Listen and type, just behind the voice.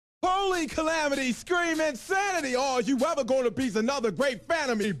Holy calamity, scream insanity! All you ever gonna be's another great fan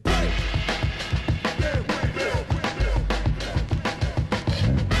of me. Break!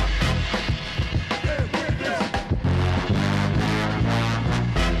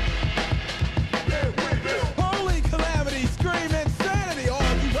 Holy calamity, scream insanity! All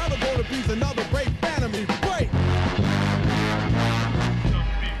you ever gonna be's another great fan of me. Break!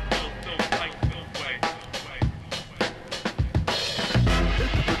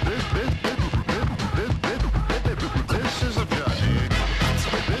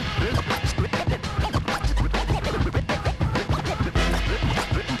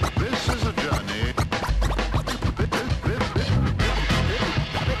 This is a journey.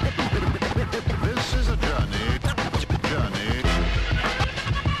 This is a journey. This is a journey. Journey.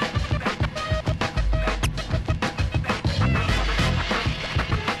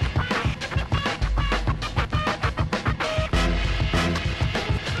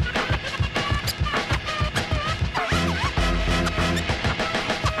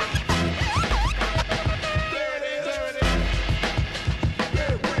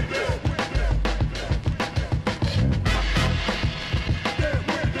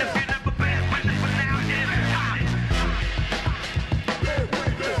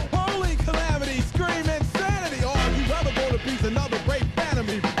 Holy calamity, scream insanity! All you ever gonna be's another great fan of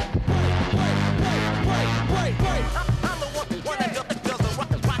me. Break! I'm the one that does the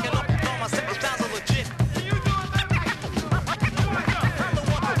rock it up on my set. Sounds legit. I'm the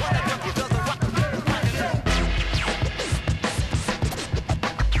one that does the rock it up.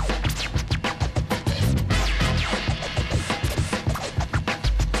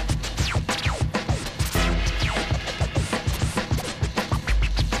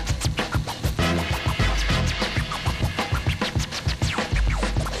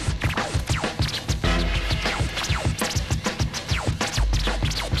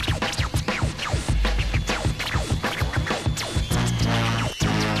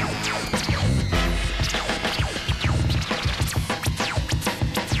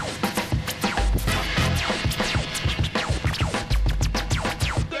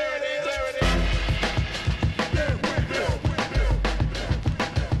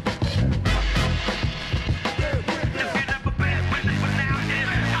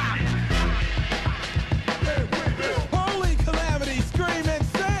 Holy calamity, scream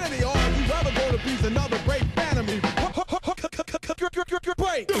insanity! All you ever gonna be's another great fan of me.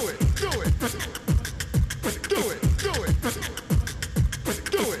 Break! Do it. Do it. Do it. Do it. Do it.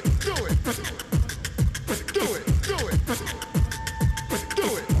 Do it. Do it. Do it. Do it. Do it.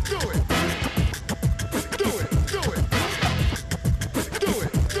 Do it. Do it. Do it. Do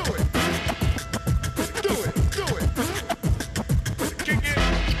it. Do it. Do it. Kick it.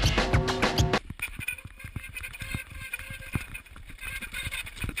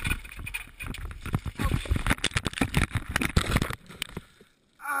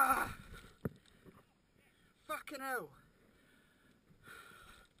 Fucking hell.